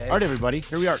All right, everybody,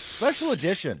 here we are. Special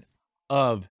edition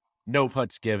of No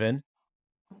Putts Given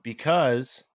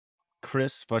because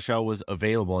Chris Fuschel was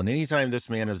available. And anytime this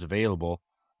man is available,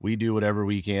 we do whatever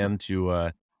we can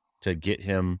to get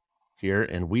him here.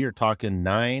 And we are talking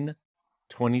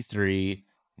 923,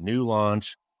 new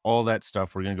launch, all that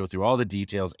stuff. We're going to go through all the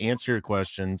details, answer your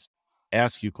questions,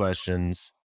 ask you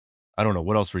questions. I don't know.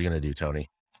 What else are we going to do, Tony?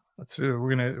 Let's do. We're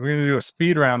gonna do a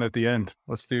speed round at the end.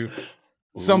 Let's do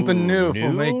something new.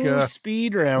 We'll make a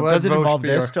speed round. Does it involve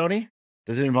this, Tony?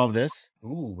 Does it involve this?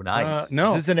 Ooh, nice.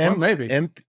 No, this is an maybe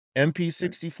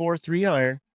MP64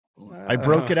 3-iron. I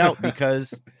broke it out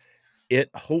because it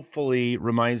hopefully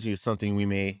reminds you of something we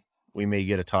may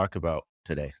get to talk about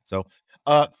today. So,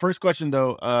 first question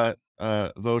though,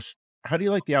 Vosh, how do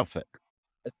you like the outfit?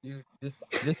 Dude,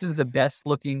 this is the best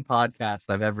looking podcast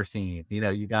I've ever seen. You know,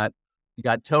 you got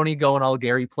Tony going all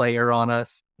Gary Player on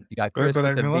us. You got Chris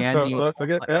with the bandy. You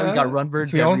got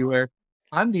Runbirds everywhere.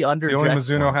 I'm the underdressed. The only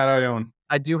Mizuno hat I own.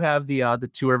 I do have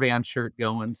the Tour Van shirt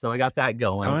going, so I got that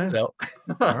going. Oh, yeah. So.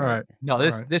 All right. No,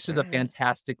 this is a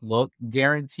fantastic look,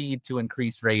 guaranteed to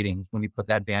increase ratings when you put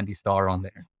that Bandy Star on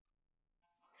there.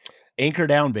 Anchor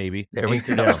down, baby. There we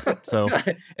Anchor go. down. So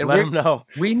and let them know.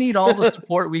 We need all the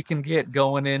support we can get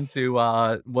going into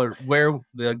where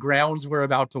the grounds we're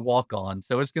about to walk on.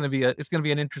 So it's gonna be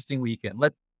an interesting weekend.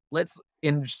 Let's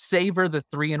savor the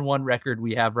 3-1 record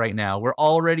we have right now. We're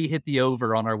already hit the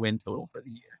over on our win total for the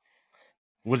year.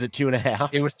 Was it 2.5?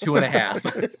 It was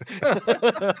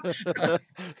 2.5.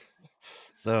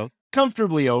 So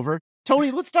comfortably over.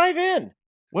 Tony, let's dive in.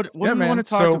 What do we want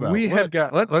to talk about? We have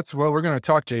got we're going to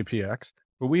talk JPX,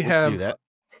 but let's have do that.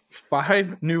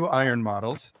 5 new iron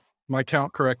models. My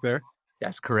count correct there?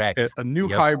 That's correct. A new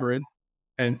hybrid,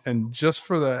 and just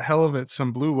for the hell of it,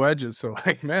 some blue wedges. So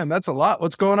man, that's a lot.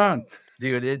 What's going on?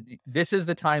 Dude, this is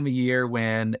the time of year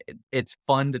when it's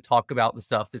fun to talk about the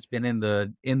stuff that's been in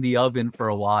the oven for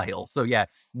a while. So yeah,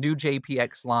 new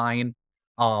JPX line.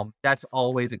 That's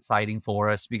always exciting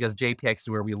for us because JPX is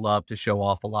where we love to show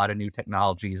off a lot of new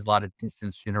technologies, a lot of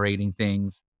distance generating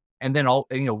things, and then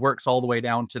works all the way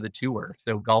down to the tour.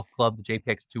 So Golf Club, the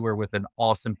JPX Tour, with an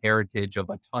awesome heritage of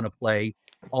a ton of play.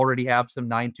 Already have some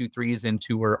 923s in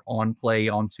tour on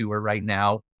tour right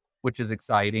now, which is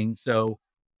exciting. So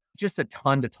just a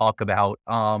ton to talk about.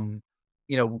 Coming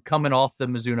off the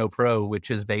Mizuno Pro, which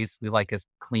is basically like as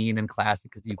clean and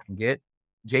classic as you can get.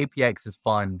 JPX is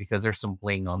fun because there's some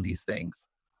bling on these things.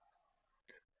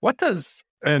 What does,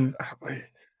 and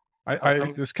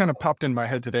I this kind of popped in my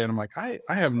head today, and I'm like, I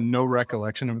have no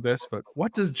recollection of this, but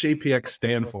what does JPX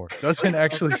stand for? Doesn't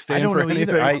actually stand for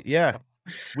anything.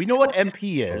 We know what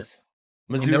MP is.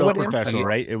 Mizuno Professional,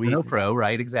 right? Mizuno Pro,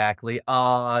 right? Exactly.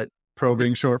 Pro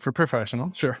being short for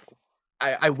professional, sure.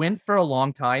 I went for a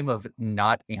long time of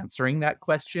not answering that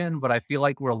question, but I feel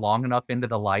like we're long enough into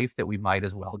the life that we might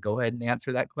as well go ahead and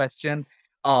answer that question.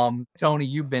 Tony,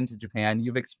 you've been to Japan.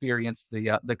 You've experienced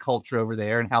the culture over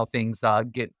there and how things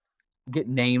get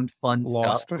named fun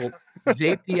stuff. Well,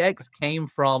 JPX came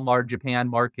from our Japan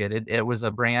market. It was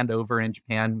a brand over in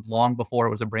Japan long before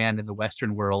it was a brand in the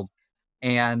Western world.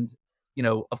 And,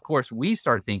 of course, we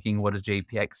start thinking, what does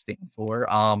JPX stand for?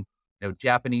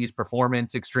 Japanese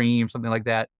performance extreme, something like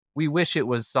that. We wish it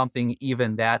was something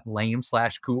even that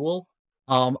lame/cool.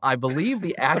 I believe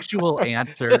the actual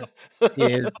answer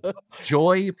is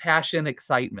joy, passion,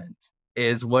 excitement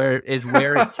is where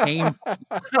it came from.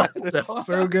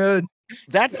 So good.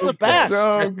 That's the best.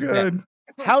 So good.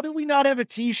 How do we not have a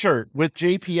t-shirt with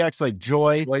JPX like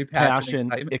joy,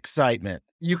 passion, excitement?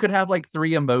 You could have like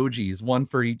 3 emojis, one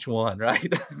for each one,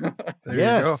 right?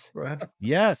 Yes.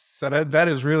 Yes. So that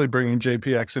is really bringing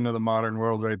JPX into the modern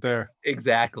world right there.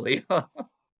 Exactly.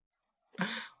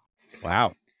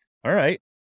 Wow. All right.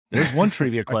 There's one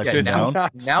trivia question down.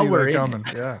 Now we're in. Coming.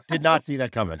 Yeah. Did not see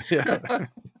that coming. Yeah.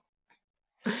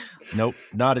 Nope.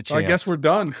 Not a chance. I guess we're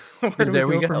done. There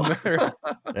we go. From there?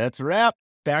 That's a wrap.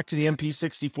 Back to the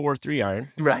MP64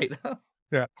 3-iron. Right.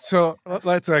 Yeah. So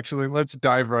let's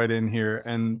dive right in here.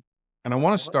 And I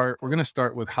want to start, we're going to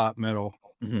start with hot metal.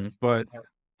 Mm-hmm. But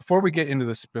before we get into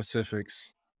the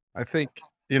specifics, I think,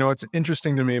 it's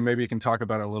interesting to me, and maybe you can talk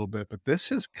about it a little bit, but this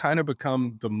has kind of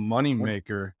become the money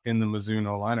maker in the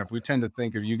Mizuno lineup. We tend to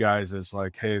think of you guys as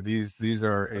like, hey, these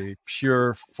are a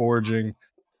pure forging,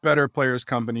 better players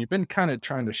company. You've been kind of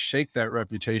trying to shake that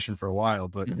reputation for a while,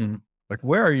 but like,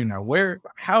 where are you now?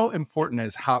 How important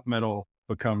has hot metal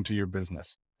become to your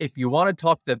business? If you want to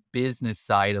talk the business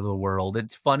side of the world,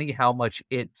 it's funny how much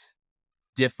it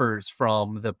differs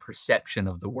from the perception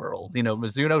of the world.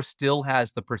 Mizuno still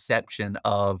has the perception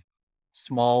of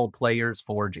small players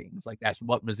forgings. Like that's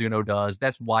what Mizuno does.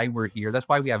 That's why we're here. That's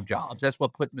why we have jobs. That's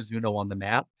what put Mizuno on the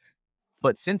map.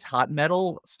 But since hot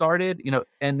metal started,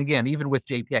 and again, even with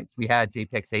JPX, we had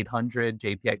JPX 800,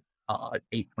 JPX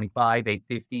 825,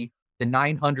 850. The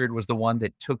 900 was the one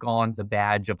that took on the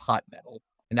badge of hot metal.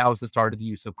 And that was the start of the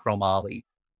use of chromoly,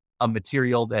 a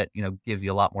material that, gives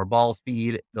you a lot more ball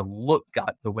speed. The look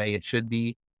got the way it should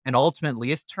be. And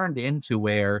ultimately, it's turned into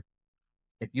where,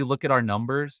 if you look at our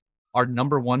numbers, our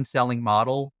number one selling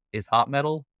model is hot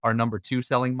metal. Our number two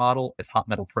selling model is hot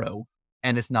metal pro.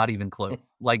 And it's not even close.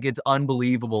 Like, it's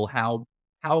unbelievable how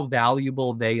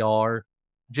valuable they are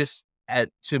just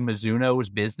to Mizuno's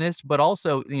business, but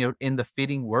also, in the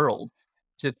fitting world.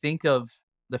 To think of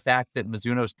the fact that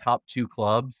Mizuno's top two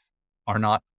clubs are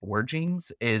not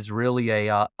forgings is really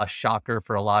a shocker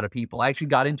for a lot of people. I actually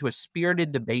got into a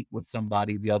spirited debate with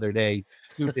somebody the other day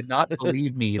who did not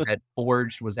believe me that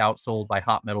forged was outsold by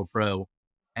hot metal pro.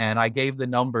 And I gave the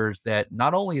numbers that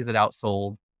not only is it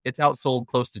outsold, it's outsold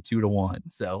close to 2-1.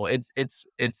 So it's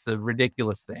a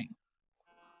ridiculous thing.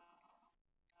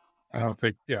 I don't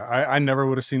think, I never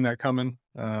would have seen that coming.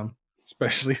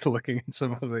 Especially looking at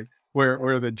some of the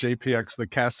where the JPX, the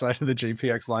cast side of the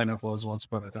JPX lineup was once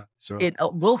upon a time. So it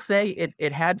will say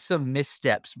it had some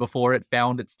missteps before it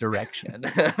found its direction.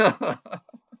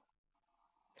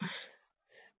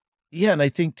 Yeah, and I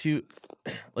think too,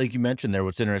 like you mentioned there,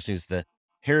 what's interesting is the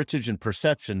heritage and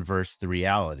perception versus the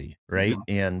reality, right?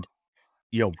 Yeah. And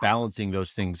balancing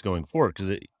those things going forward,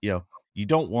 because you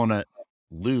don't want to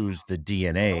lose the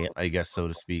DNA, I guess, so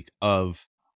to speak, of,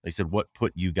 like I said, what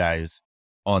put you guys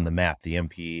on the map, the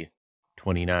MP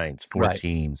 29s,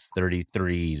 14s,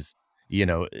 33s,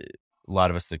 a lot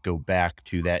of us that go back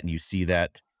to that, and you see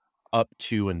that up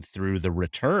to and through the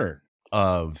return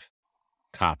of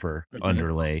copper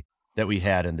underlay that we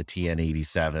had in the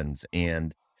TN87s,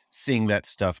 and seeing that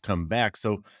stuff come back.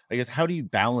 So I guess, how do you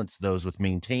balance those with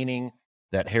maintaining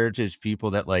that heritage? People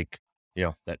that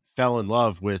that fell in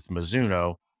love with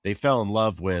Mizuno, they fell in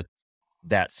love with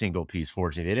that single piece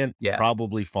forging. They didn't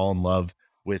probably fall in love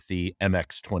with the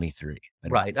MX23.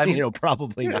 Right. I mean,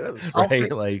 probably not.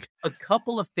 Right. Like, a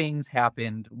couple of things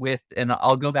happened with, and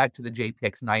I'll go back to the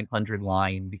JPX 900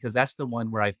 line, because that's the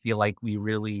one where I feel like we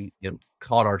really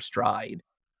caught our stride.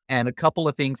 And a couple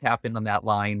of things happened on that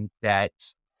line that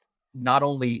not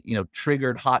only,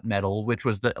 triggered hot metal, which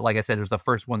was like I said, it was the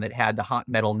first one that had the hot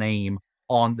metal name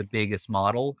on the biggest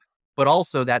model, but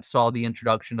also that saw the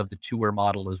introduction of the tour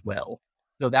model as well.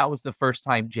 So that was the first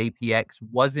time JPX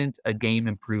wasn't a game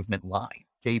improvement line.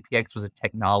 JPX was a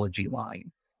technology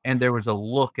line, and there was a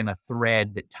look and a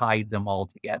thread that tied them all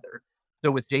together.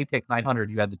 So with JPX 900,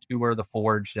 you had the tour, the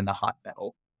forged, and the hot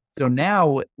metal. So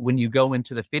now when you go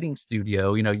into the fitting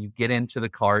studio, you get into the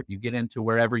cart, you get into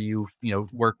wherever you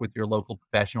work with your local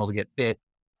professional to get fit,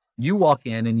 you walk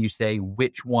in and you say,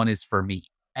 which one is for me?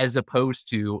 As opposed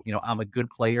to, I'm a good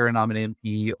player and I'm an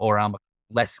MP, or I'm a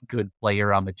less good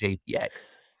player, I'm a JPX.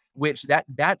 Which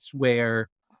that's where,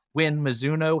 when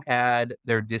Mizuno had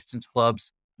their distance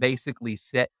clubs basically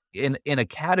set in a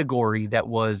category that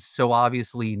was so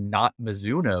obviously not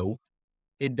Mizuno,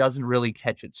 it doesn't really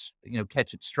catch its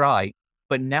stride.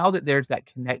 But now that there's that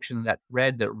connection, that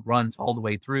thread that runs all the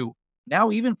way through,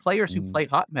 now even players who play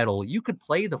hot metal, you could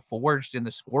play the forged and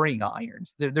the scoring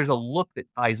irons. There's a look that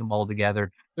ties them all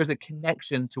together. There's a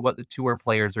connection to what the tour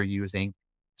players are using.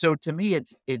 So to me,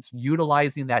 it's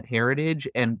utilizing that heritage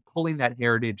and pulling that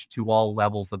heritage to all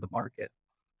levels of the market.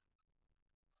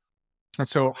 And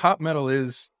so hot metal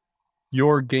is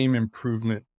your game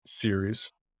improvement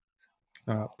series.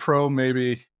 Pro,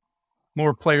 maybe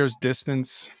more players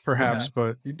distance, perhaps,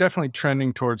 but you're definitely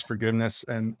trending towards forgiveness.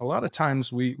 And a lot of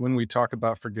times when we talk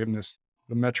about forgiveness,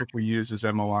 the metric we use is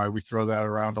MOI. We throw that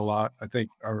around a lot. I think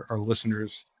our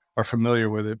listeners are familiar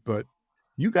with it, but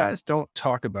you guys don't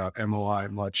talk about MOI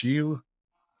much. You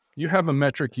have a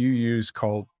metric you use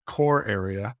called core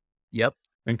area. Yep.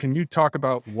 And can you talk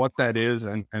about what that is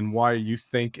and why you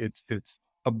think it's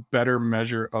a better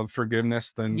measure of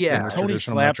forgiveness than the Tony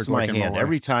slaps my hand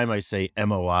every time I say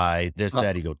MOI,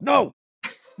 that. He goes, no,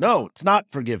 it's not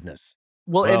forgiveness.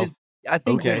 Well, I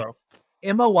think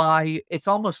MOI, it's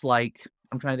almost like,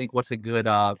 I'm trying to think what's a good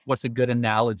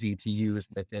analogy to use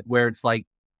with it, where it's like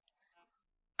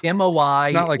MOI.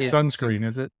 It's not like sunscreen,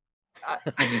 is it?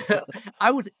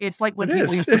 It's like when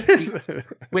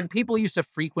people used to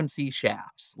frequency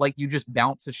shafts, like you just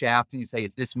bounce a shaft and you say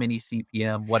it's this many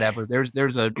CPM, whatever.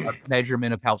 There's a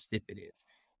measurement of how stiff it is.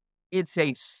 It's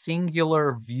a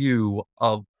singular view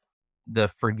of the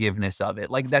forgiveness of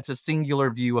it. Like, that's a singular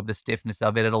view of the stiffness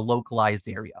of it at a localized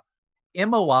area.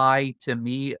 MOI to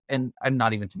me, and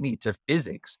not even to me, to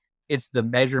physics, it's the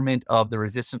measurement of the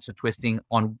resistance to twisting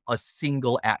on a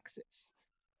single axis.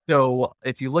 So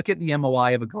if you look at the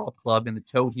MOI of a golf club in the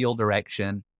toe heel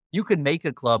direction, you could make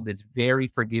a club that's very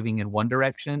forgiving in one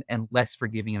direction and less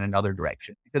forgiving in another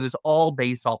direction, because it's all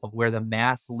based off of where the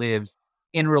mass lives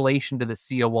in relation to the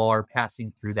COR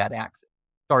passing through that axis.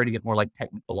 Sorry to get more like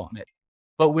technical on it.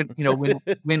 But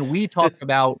when we talk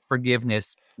about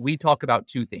forgiveness, we talk about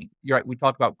two things. You're right. We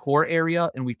talk about core area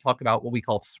and we talk about what we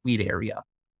call sweet area.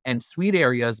 And sweet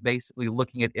area is basically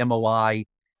looking at MOI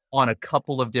on a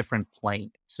couple of different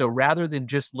planes. So rather than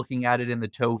just looking at it in the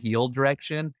toe heel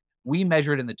direction, we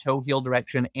measure it in the toe heel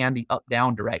direction and the up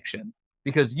down direction,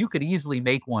 because you could easily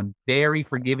make one very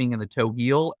forgiving in the toe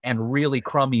heel and really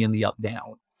crummy in the up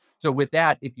down. So with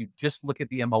that, if you just look at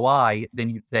the MOI, then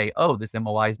you'd say, oh, this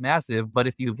MOI is massive. But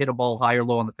if you hit a ball high or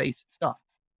low on the face, it stops.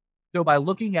 So by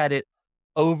looking at it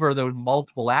over those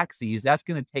multiple axes, that's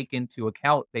going to take into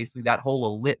account basically that whole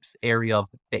ellipse area of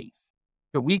the face.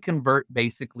 So we convert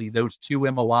basically those two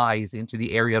MOIs into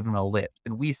the area of an ellipse.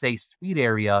 And we say sweet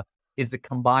area is the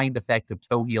combined effect of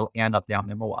toe heel and up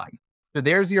down MOI. So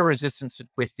there's your resistance to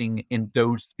twisting in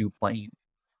those two planes.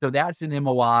 So that's an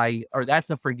MOI, or that's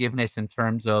a forgiveness in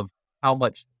terms of how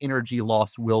much energy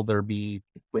loss will there be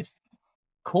to twisting.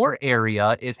 Core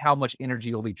area is how much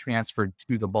energy will be transferred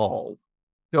to the ball.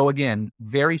 So again,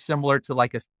 very similar to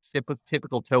like a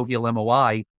typical toe heel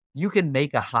MOI, you can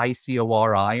make a high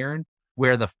COR iron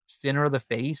where the center of the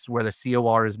face, where the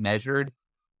COR is measured,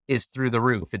 is through the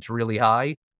roof. It's really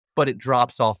high, but it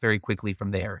drops off very quickly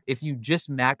from there. If you just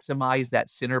maximize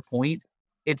that center point,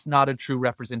 it's not a true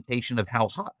representation of how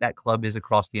hot that club is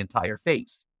across the entire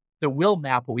face. So we'll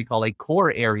map what we call a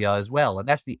core area as well. And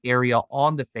that's the area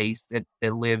on the face that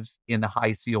lives in the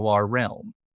high COR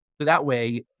realm. So that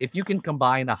way, if you can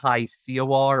combine a high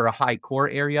COR or a high core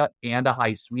area and a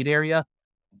high sweet area,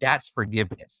 that's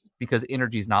forgiveness, because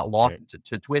energy is not lost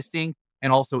to twisting,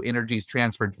 and also energy is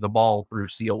transferred to the ball through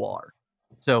COR.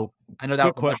 So I know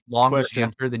that was a much longer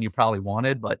answer than you probably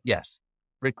wanted, but yes.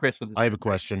 Chris, I have a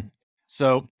question.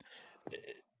 So,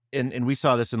 and we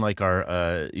saw this in like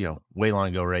our, way long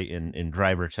ago, right? In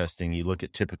driver testing, you look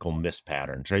at typical miss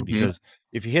patterns, right? Mm-hmm. Because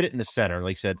if you hit it in the center,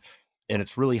 like I said, and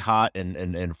it's really hot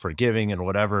and forgiving and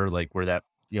whatever, like where that,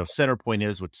 center point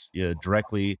is, which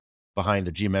directly behind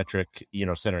the geometric,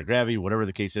 center of gravity, whatever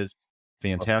the case is,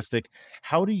 fantastic.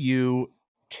 How do you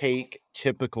take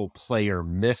typical player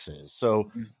misses? So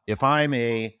if I'm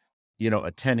a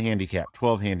 10 handicap,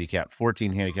 12 handicap,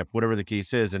 14 handicap, whatever the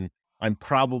case is, and I'm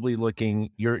probably looking,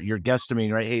 you're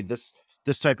guesstimating, right? Hey, this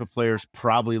type of player is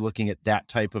probably looking at that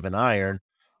type of an iron.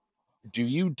 Do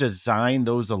you design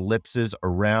those ellipses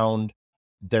around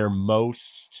their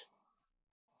most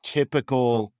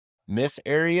typical miss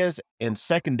areas? And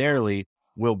secondarily,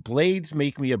 will blades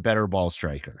make me a better ball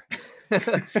striker?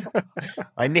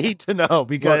 I need to know,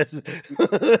 because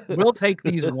we'll take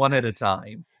these one at a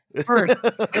time.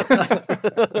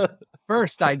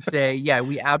 First, I'd say, yeah,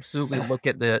 we absolutely look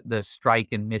at the strike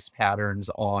and miss patterns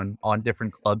on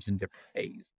different clubs in different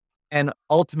ways. And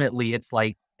ultimately, it's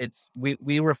like,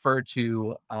 we refer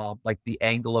to like the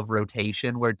angle of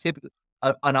rotation, where typically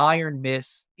an iron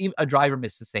miss, even a driver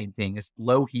miss, the same thing. Is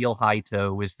low heel, high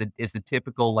toe is the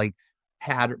typical like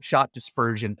pattern, shot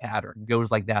dispersion pattern,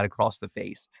 goes like that across the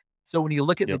face. So when you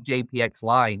look at the JPX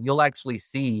line, you'll actually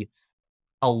see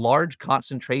a large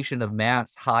concentration of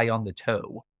mass high on the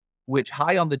toe, which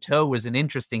high on the toe is an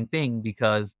interesting thing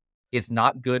because it's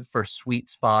not good for sweet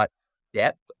spot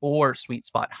depth or sweet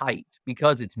spot height,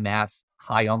 because it's mass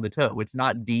high on the toe. It's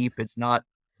not deep. It's not,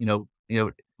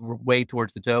 way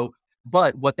towards the toe.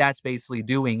 But what that's basically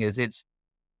doing is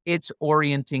it's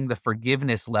orienting the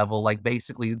forgiveness level, like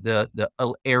basically the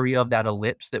area of that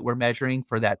ellipse that we're measuring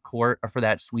for that core or for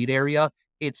that sweet area.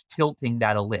 It's tilting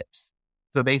that ellipse.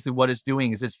 So basically what it's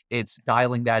doing is it's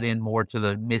dialing that in more to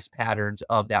the miss patterns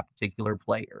of that particular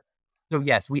player. So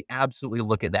yes, we absolutely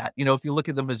look at that. If you look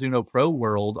at the Mizuno Pro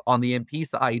world on the MP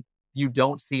side, you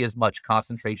don't see as much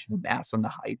concentration of mass on the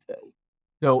high toe.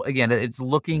 So again, it's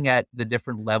looking at the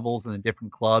different levels and the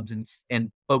different clubs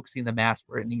and focusing the mass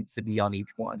where it needs to be on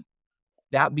each one.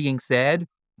 That being said,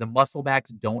 the muscle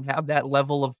backs don't have that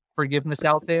level of forgiveness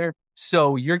out there.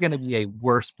 So you're going to be a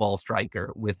worse ball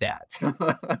striker with that.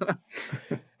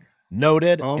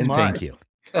 Noted. Thank you.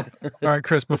 All right,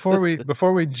 Chris, before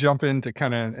we jump into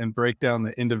kind of and break down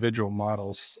the individual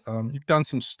models, you've done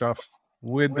some stuff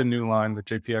with the new line, the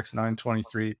JPX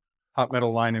 923 hot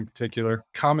metal line in particular,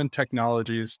 common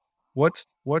technologies. What's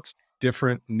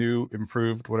different, new,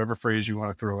 improved, whatever phrase you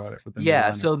want to throw at it. With the new Yeah,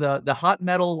 lineup? so the hot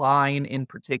metal line in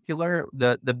particular,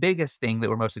 the biggest thing that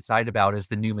we're most excited about is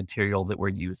the new material that we're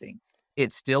using.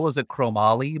 It still is a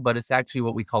chromoly, but it's actually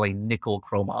what we call a nickel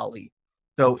chromoly.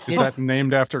 So Is that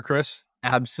named after Chris?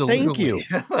 absolutely. Thank you.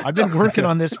 I've been working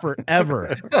on this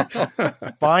forever.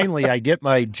 Finally, I get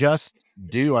my just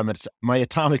due. My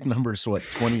atomic number's what,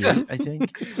 28, I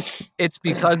think? It's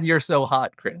because you're so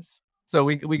hot, Chris. So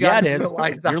we Yeah, got it to is.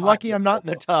 realize the You're hot lucky I'm not in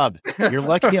the tub. You're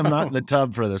lucky I'm not in the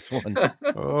tub for this one.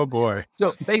 Oh boy.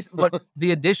 So but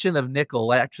the addition of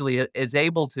nickel actually is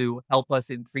able to help us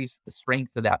increase the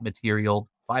strength of that material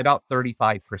by about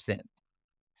 35%.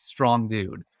 Strong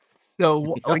dude.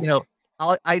 So,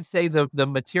 I'd say the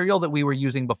material that we were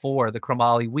using before, the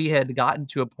chromoly, we had gotten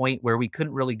to a point where we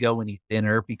couldn't really go any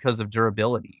thinner because of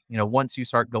durability. Once you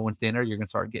start going thinner, you're going to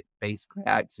start getting face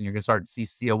cracks and you're going to start to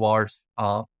see CORs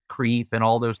creep and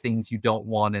all those things you don't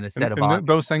want in a set of options.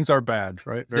 Those things are bad,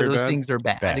 right? Very Those bad. things are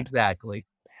bad. Bad. Exactly.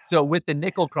 So with the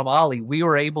nickel chromoly, we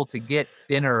were able to get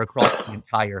thinner across the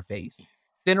entire face.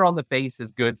 Thinner on the face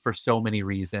is good for so many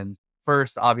reasons.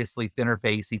 First, obviously, thinner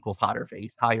face equals hotter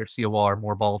face, higher COR,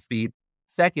 more ball speed.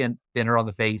 Second, thinner on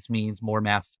the face means more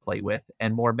mass to play with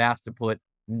and more mass to put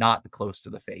not close to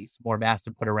the face, more mass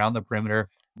to put around the perimeter,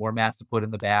 more mass to put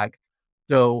in the bag.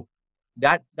 So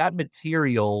that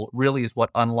material really is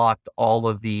what unlocked all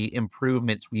of the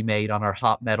improvements we made on our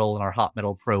Hot Metal and our Hot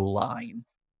Metal Pro line.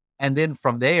 And then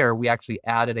from there, we actually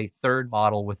added a third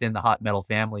model within the Hot Metal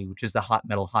family, which is the Hot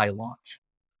Metal High Launch.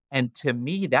 And to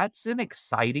me, that's an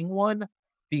exciting one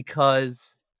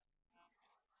because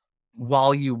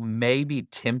while you may be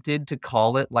tempted to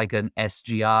call it like an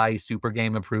SGI Super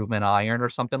Game Improvement iron or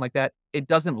something like that, it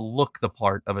doesn't look the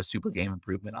part of a Super Game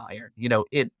Improvement iron.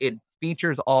 It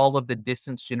features all of the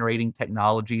distance generating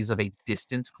technologies of a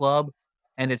distance club,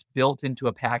 and it's built into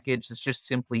a package that's just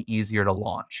simply easier to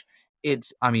launch.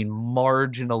 It's,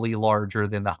 marginally larger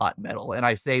than the Hot Metal. And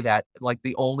I say that like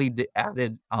the only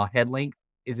added head length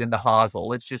is in the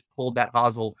hosel. It's just pulled that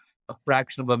hosel a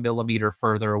fraction of a millimeter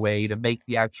further away to make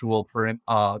the actual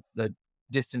the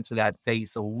distance of that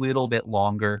face a little bit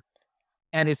longer,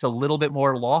 and it's a little bit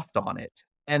more loft on it.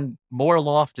 And more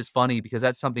loft is funny because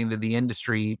that's something that the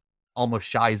industry almost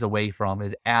shies away from,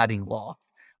 is adding loft.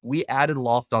 We added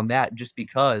loft on that just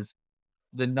because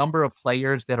the number of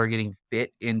players that are getting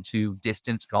fit into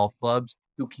distance golf clubs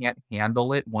who can't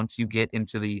handle it once you get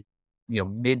into the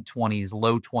mid 20s,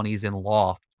 low 20s in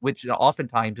loft, which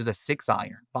oftentimes is a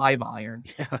 6-iron, 5-iron.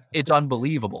 Yeah. It's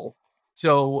unbelievable.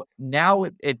 So now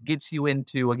it gets you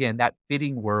into, again, that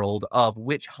fitting world of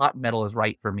which hot metal is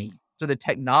right for me. So the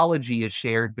technology is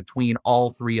shared between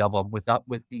all three of them with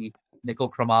the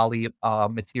nickel chromoly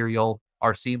material,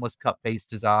 our seamless cup face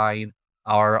design,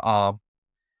 our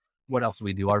what else do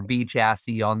we do? Our V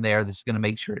chassis on there that's going to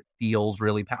make sure it feels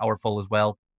really powerful as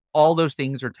well. All those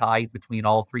things are tied between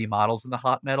all three models in the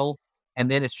hot metal.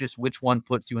 And then it's just which one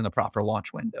puts you in the proper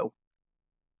launch window.